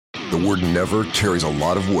The word never carries a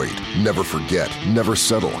lot of weight. Never forget, never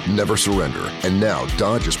settle, never surrender. And now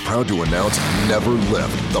Dodge is proud to announce Never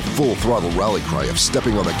Lift, the full throttle rally cry of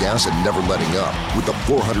stepping on the gas and never letting up. With the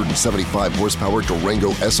 475 horsepower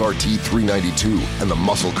Durango SRT 392 and the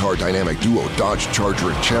muscle car dynamic duo Dodge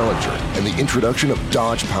Charger and Challenger, and the introduction of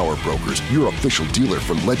Dodge Power Brokers, your official dealer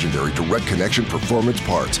for legendary direct connection performance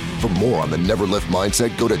parts. For more on the Never Lift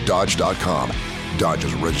mindset, go to Dodge.com. Dodge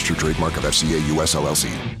is a registered trademark of FCA US LLC.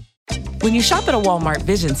 When you shop at a Walmart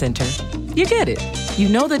Vision Center, you get it. You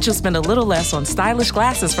know that you'll spend a little less on stylish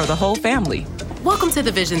glasses for the whole family. Welcome to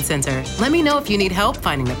the Vision Center. Let me know if you need help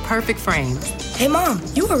finding the perfect frames. Hey, Mom,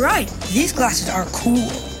 you were right. These glasses are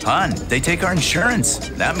cool. Hon, they take our insurance.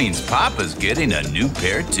 That means Papa's getting a new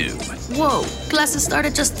pair, too. Whoa, glasses start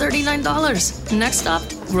at just $39. Next stop,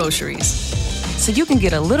 groceries. So you can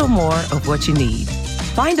get a little more of what you need.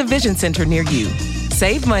 Find a Vision Center near you.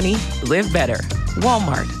 Save money, live better.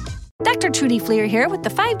 Walmart. Dr. Trudy Fleer here with the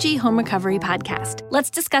 5G Home Recovery Podcast. Let's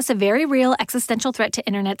discuss a very real existential threat to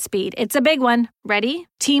internet speed. It's a big one. Ready?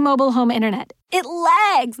 T-Mobile Home Internet. It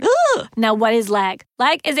lags. Ugh. Now, what is lag?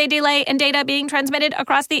 Lag is a delay in data being transmitted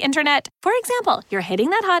across the internet. For example, you're hitting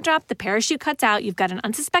that hot drop, the parachute cuts out, you've got an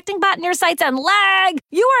unsuspecting bot in your sights, and lag!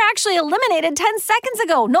 You were actually eliminated 10 seconds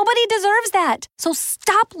ago. Nobody deserves that. So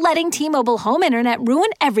stop letting T-Mobile Home Internet ruin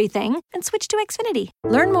everything and switch to Xfinity.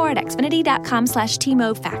 Learn more at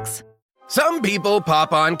xfinity.com/TMOFacts. Some people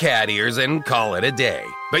pop on cat ears and call it a day.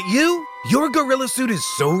 But your gorilla suit is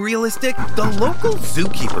so realistic, the local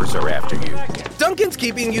zookeepers are after you. Duncan's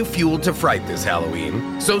keeping you fueled to fright this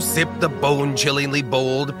Halloween, so sip the bone-chillingly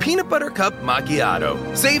bold peanut butter cup macchiato,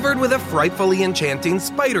 savored with a frightfully enchanting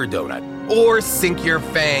spider donut. Or sink your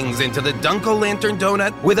fangs into the Dunk-O-Lantern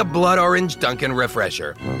donut with a blood orange Dunkin'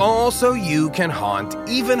 refresher. All so you can haunt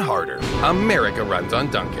even harder. America runs on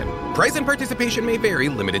Dunkin'. Price and participation may vary.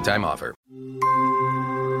 Limited time offer.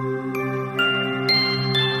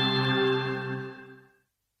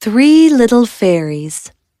 Three Little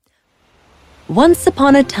Fairies. Once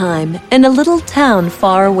upon a time, in a little town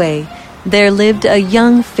far away, there lived a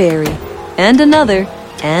young fairy, and another,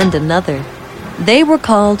 and another. They were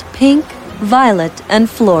called Pink, Violet, and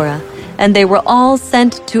Flora, and they were all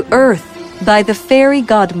sent to Earth by the fairy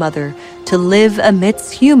godmother to live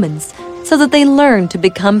amidst humans so that they learn to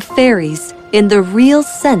become fairies in the real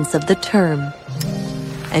sense of the term.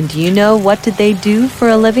 And you know what did they do for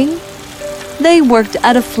a living? They worked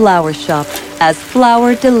at a flower shop as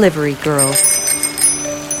flower delivery girls.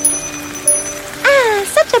 Ah,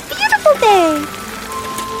 such a beautiful day!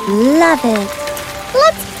 Love it!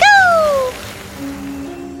 Let's go!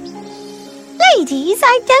 Ladies,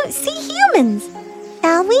 I don't see humans.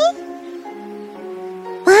 Shall we?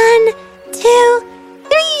 1, 2,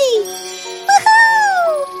 3!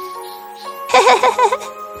 Woohoo!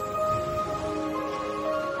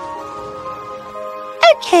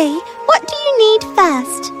 Okay, what do you need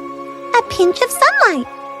first? A pinch of sunlight.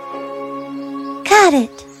 Got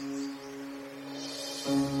it.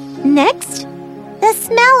 Next, the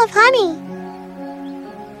smell of honey.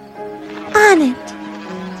 On it.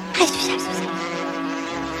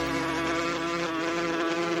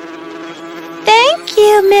 Thank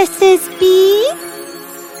you, Mrs. B.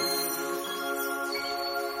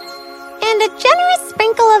 And a generous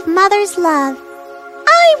sprinkle of mother's love.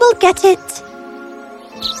 I will get it.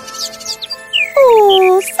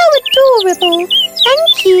 Oh, so adorable.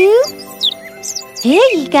 Thank you. Here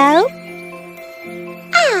you go.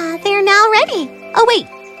 Ah, they're now ready. Oh, wait,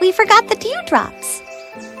 we forgot the dewdrops.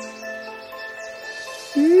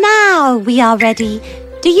 Now we are ready.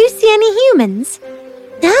 Do you see any humans?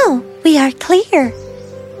 No, we are clear.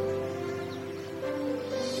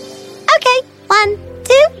 Okay, 1,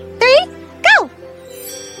 2, 3, go!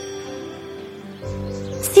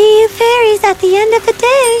 See you fairies at the end of the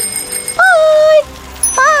day. Bye!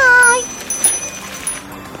 Bye!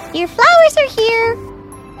 Your flowers are here.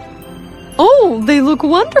 Oh, they look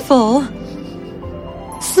wonderful.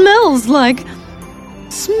 Smells like...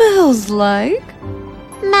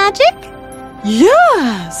 Magic?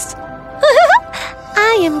 Yes!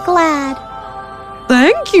 I am glad.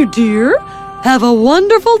 Thank you, dear. Have a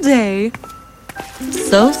wonderful day.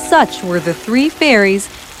 So such were the three fairies,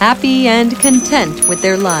 happy and content with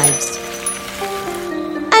their lives.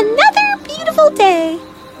 Another beautiful day.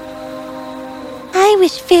 I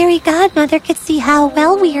wish Fairy Godmother could see how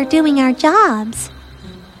well we are doing our jobs.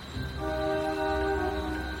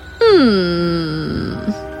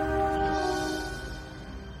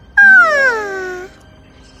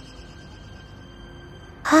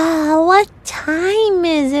 What time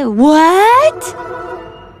is it? What?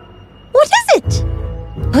 What is it?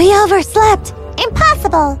 We overslept.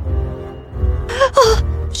 Impossible.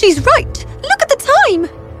 Oh, she's right. Look at the time.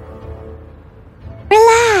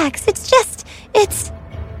 Relax, let's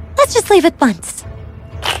just leave it once.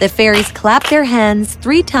 The fairies clapped their hands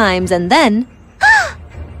 3 times and then...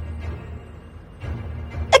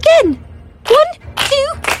 Again! 1, 2,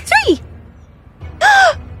 3!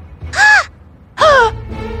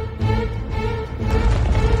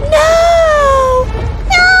 No!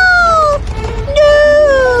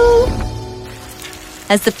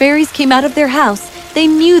 As the fairies came out of their house, they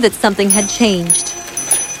knew that something had changed.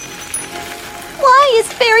 Why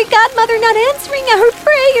is Fairy Godmother not answering our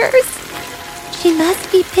prayers? She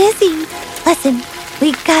must be busy. Listen,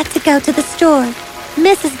 we got to go to the store.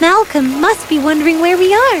 Mrs. Malcolm must be wondering where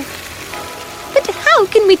we are. But how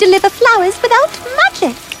can we deliver flowers without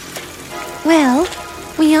magic? Well,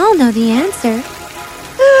 we all know the answer.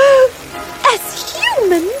 As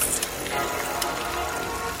humans!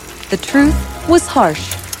 The truth was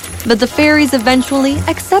harsh, but the fairies eventually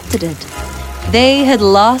accepted it. They had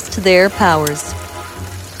lost their powers.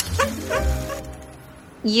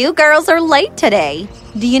 You girls are late today.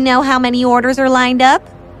 Do you know how many orders are lined up?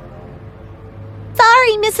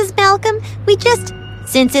 Sorry, Mrs. Malcolm.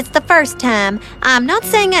 Since it's the first time, I'm not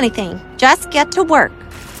saying anything. Just get to work.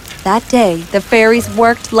 That day, the fairies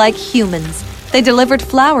worked like humans. They delivered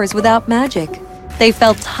flowers without magic. They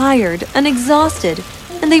felt tired and exhausted,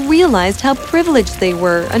 and they realized how privileged they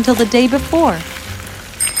were until the day before.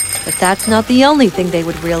 But that's not the only thing they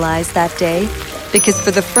would realize that day, because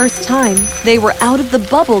for the first time, they were out of the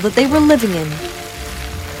bubble that they were living in.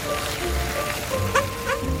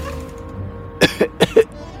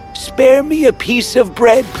 Spare me a piece of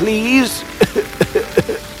bread, please.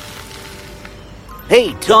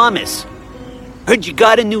 Hey, Thomas. Heard you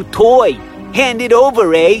got a new toy. Hand it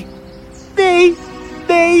over, eh? They.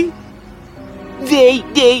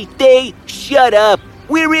 Shut up.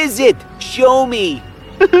 Where is it? Show me.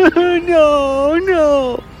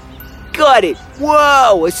 No. Got it.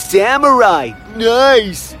 Whoa, a samurai.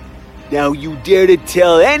 Nice. Now you dare to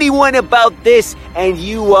tell anyone about this, and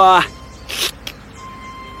you,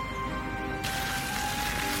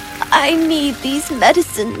 I need these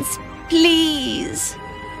medicines, please.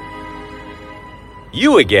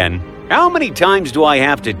 You again? How many times do I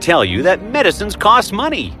have to tell you that medicines cost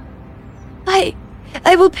money?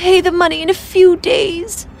 I will pay the money in a few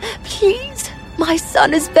days. Please, my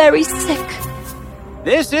son is very sick.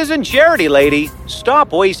 This isn't charity, lady.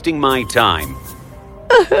 Stop wasting my time.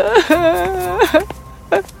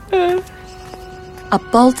 A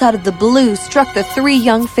bolt out of the blue struck the 3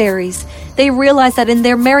 young fairies. They realized that in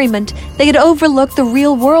their merriment, they had overlooked the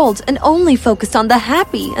real world and only focused on the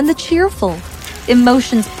happy and the cheerful.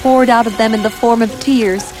 Emotions poured out of them in the form of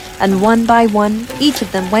tears, and one by one, each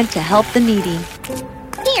of them went to help the needy.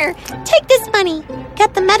 Here, take this money.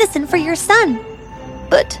 Get the medicine for your son.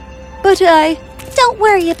 But I... Don't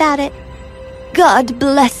worry about it. God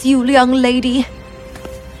bless you, young lady.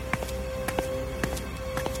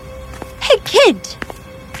 Hey, kid!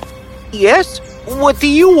 Yes? What do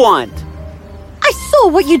you want? I saw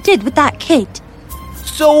what you did with that kid.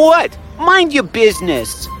 So what? Mind your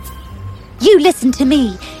business. You listen to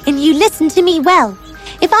me, and you listen to me well.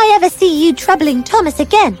 If I ever see you troubling Thomas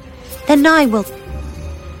again, then I will...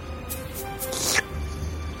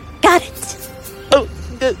 Got it. Oh,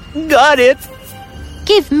 got it.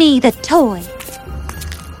 Give me the toy.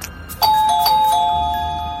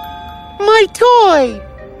 My toy!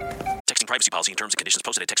 Texting privacy policy and terms and conditions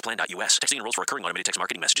posted at textplan.us. Texting enrolls for recurring automated text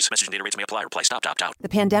marketing messages. Message and data rates may apply. Reply stop to opt out. The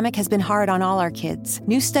pandemic has been hard on all our kids.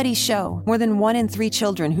 New studies show more than 1 in 3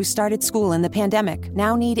 children who started school in the pandemic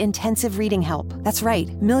now need intensive reading help. That's right.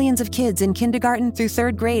 Millions of kids in kindergarten through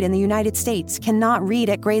 3rd grade in the United States cannot read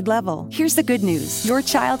at grade level. Here's the good news. Your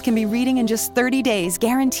child can be reading in just 30 days,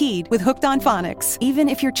 guaranteed, with Hooked on Phonics. Even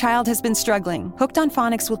if your child has been struggling, Hooked on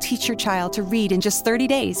Phonics will teach your child to read in just 30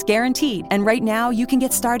 days, guaranteed. And right now, you can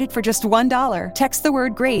get started for just $1. Text the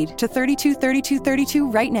word GRADE to 323232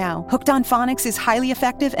 right now. Hooked on Phonics is highly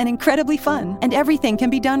effective and incredibly fun, and everything can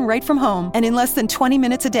be done right from home and in less than 20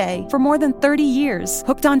 minutes a day. For more than 30 years,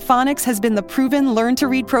 Hooked on Phonics has been the proven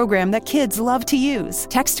learn-to-read program that kids love to use.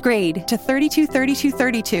 Text GRADE to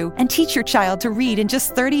 323232 and teach your child to read in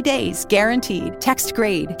just 30 days, guaranteed. Text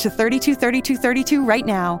GRADE to 323232 right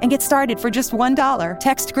now and get started for just $1.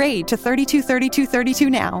 Text GRADE to 323232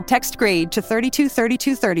 now. Text GRADE to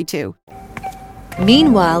 323232.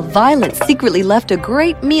 Meanwhile, Violet secretly left a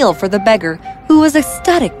great meal for the beggar, who was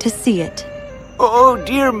ecstatic to see it. Oh,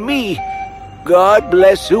 dear me. God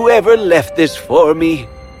bless whoever left this for me.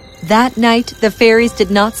 That night, the fairies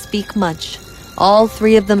did not speak much. All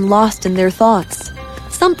 3 of them lost in their thoughts.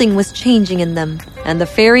 Something was changing in them. and the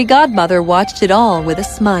fairy godmother watched it all with a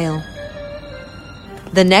smile.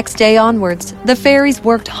 The next day onwards, the fairies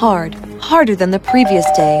worked hard, harder than the previous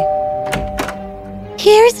day.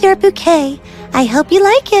 Here's your bouquet. I hope you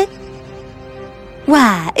like it.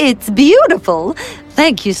 Why, it's beautiful.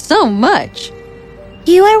 Thank you so much.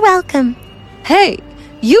 You are welcome. Hey,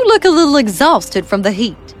 you look a little exhausted from the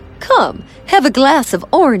heat. Come, have a glass of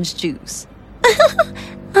orange juice.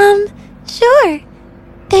 Sure.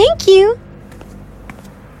 Thank you.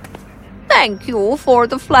 Thank you for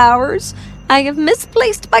the flowers. I have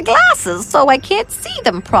misplaced my glasses, so I can't see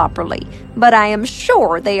them properly, but I am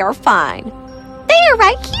sure they are fine. They are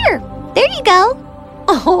right here. There you go.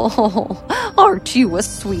 Oh, aren't you a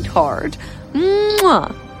sweetheart?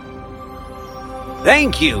 Mwah.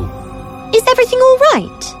 Thank you. Is everything all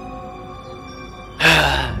right?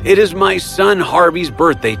 It is my son Harvey's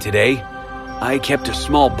birthday today. I kept a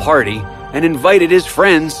small party and invited his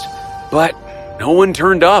friends, but no one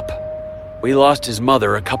turned up. We lost his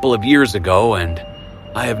mother a couple of years ago, and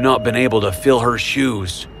I have not been able to fill her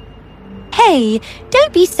shoes. Hey,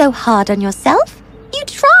 don't be so hard on yourself. You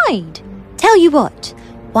tried. Tell you what,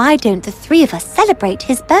 why don't the three of us celebrate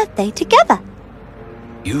his birthday together?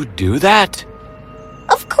 You do that?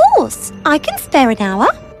 Of course. I can spare an hour.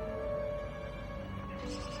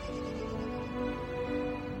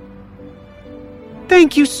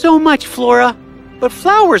 Thank you so much, Flora. But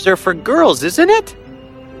flowers are for girls, isn't it?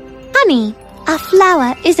 Honey, a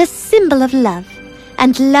flower is a symbol of love,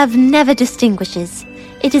 and love never distinguishes.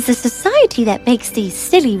 It is a society that makes these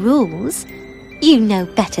silly rules. You know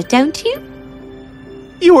better, don't you?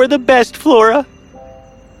 You are the best, Flora.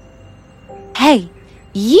 Hey,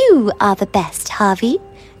 you are the best, Harvey.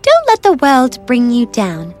 Don't let the world bring you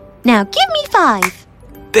down. Now give me 5.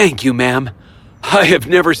 Thank you, ma'am. I have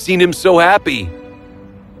never seen him so happy.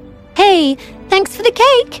 Hey, thanks for the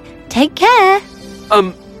cake. Take care.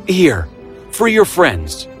 Here, for your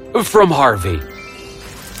friends, from Harvey.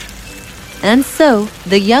 And so,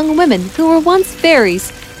 the young women who were once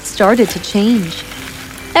fairies started to change.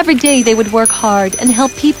 Every day they would work hard and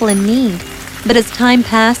help people in need. But as time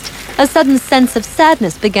passed, a sudden sense of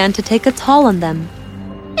sadness began to take a toll on them.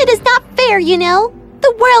 It is not fair, you know.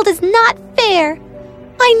 The world is not fair.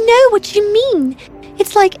 I know what you mean.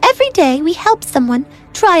 It's like every day we help someone,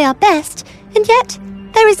 try our best, and yet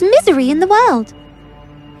there is misery in the world.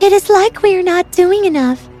 It is like we are not doing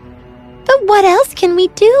enough. But what else can we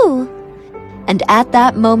do? And at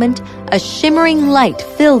that moment, a shimmering light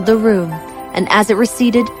filled the room, and as it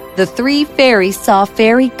receded, the 3 fairies saw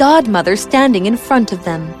Fairy Godmother standing in front of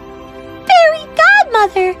them. Fairy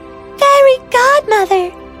Godmother! Fairy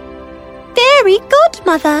Godmother! Fairy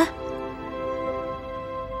Godmother!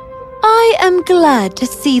 I am glad to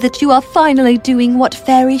see that you are finally doing what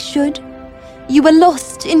fairies should. You were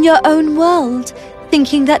lost in your own world,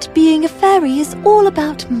 thinking that being a fairy is all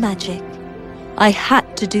about magic. I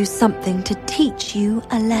had to do something to teach you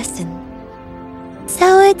a lesson.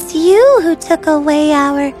 So it's you who took away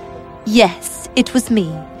our... Yes, it was me,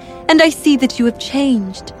 and I see that you have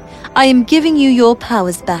changed. I am giving you your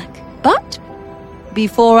powers back, but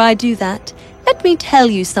before I do that, let me tell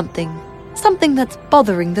you something that's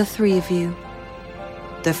bothering the 3 of you.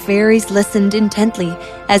 The fairies listened intently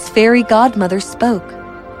as Fairy Godmother spoke.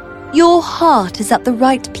 Your heart is at the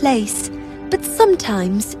right place, but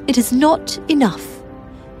sometimes it is not enough.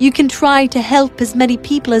 You can try to help as many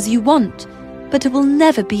people as you want, but it will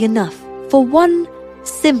never be enough for one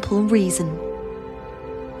simple reason.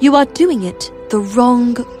 You are doing it the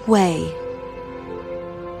wrong way.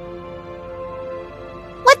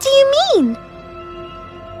 What do you mean?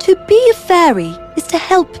 To be a fairy is to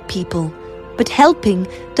help people, but helping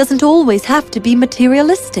doesn't always have to be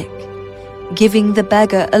materialistic. Giving the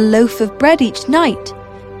beggar a loaf of bread each night,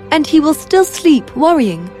 and he will still sleep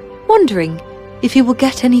worrying, wondering if he will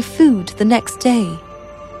get any food the next day.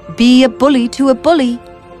 Be a bully to a bully,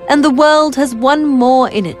 and the world has one more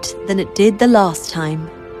in it than it did the last time.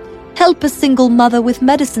 Help a single mother with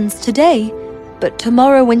medicines today, but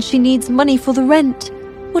tomorrow when she needs money for the rent,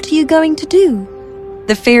 what are you going to do?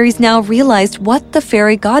 The fairies now realized what the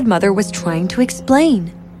Fairy Godmother was trying to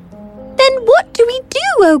explain. Then what do we do,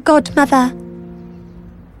 oh Godmother?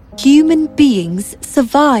 Human beings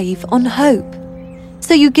survive on hope.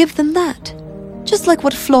 So you give them that, just like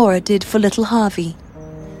what Flora did for little Harvey.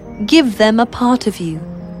 Give them a part of you.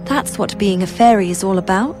 That's what being a fairy is all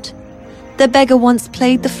about. The beggar once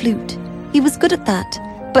played the flute. He was good at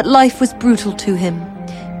that, but life was brutal to him.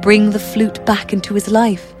 Bring the flute back into his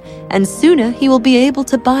life, and sooner he will be able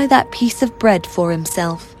to buy that piece of bread for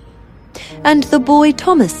himself. And the boy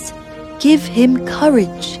Thomas, give him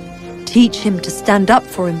courage. Teach him to stand up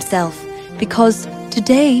for himself, because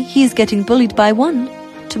today he is getting bullied by one,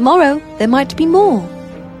 tomorrow there might be more.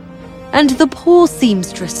 And the poor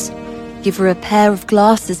seamstress, give her a pair of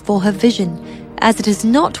glasses for her vision, as it is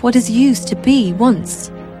not what it used to be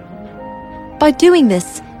once. By doing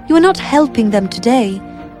this, you are not helping them today,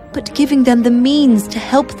 but giving them the means to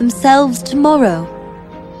help themselves tomorrow.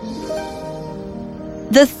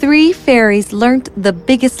 The 3 fairies learnt the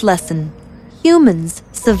biggest lesson. Humans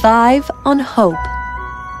survive on hope.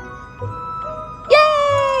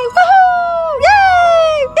 Yay! Woohoo!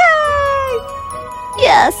 Yay! Yay!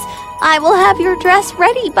 Yes, I will have your dress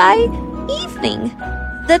ready by evening.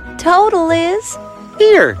 The total is...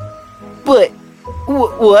 Here. But,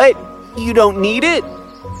 what? You don't need it?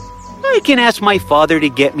 I can ask my father to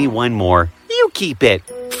get me one more. You keep it.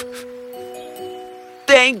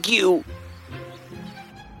 Thank you.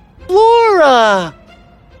 Laura!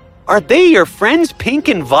 Are they your friends Pink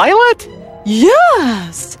and Violet?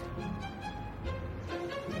 Yes!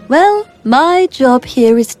 Well, my job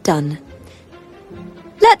here is done.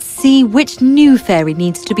 Let's see which new fairy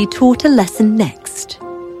needs to be taught a lesson next.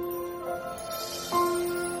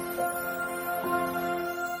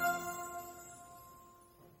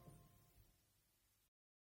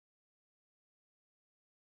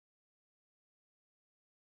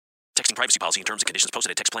 Texting privacy policy and terms and conditions posted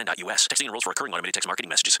at textplan.us. Texting enrolls for recurring automated text marketing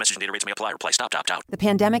messages. Message and data rates may apply. Reply stop to opt out. The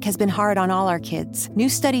pandemic has been hard on all our kids. New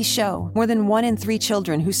studies show more than 1 in 3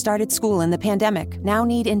 children who started school in the pandemic now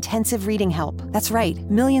need intensive reading help. That's right.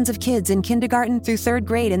 Millions of kids in kindergarten through 3rd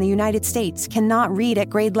grade in the United States cannot read at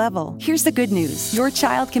grade level. Here's the good news. Your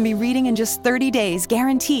child can be reading in just 30 days,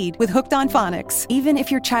 guaranteed, with Hooked on Phonics. Even if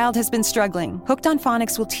your child has been struggling, Hooked on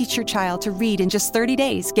Phonics will teach your child to read in just 30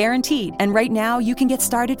 days, guaranteed. And right now, you can get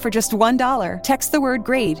started for just $1. Text the word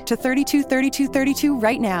GRADE to 323232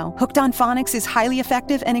 right now. Hooked on Phonics is highly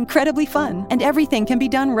effective and incredibly fun, and everything can be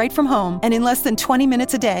done right from home and in less than 20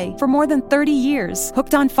 minutes a day. For more than 30 years,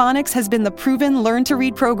 Hooked on Phonics has been the proven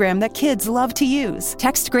learn-to-read program that kids love to use.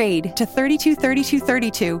 Text GRADE to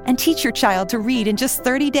 323232 and teach your child to read in just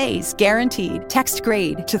 30 days, guaranteed. Text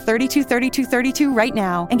GRADE to 323232 right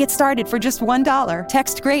now and get started for just $1.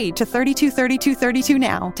 Text GRADE to 323232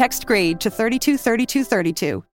 now. Text GRADE to 323232.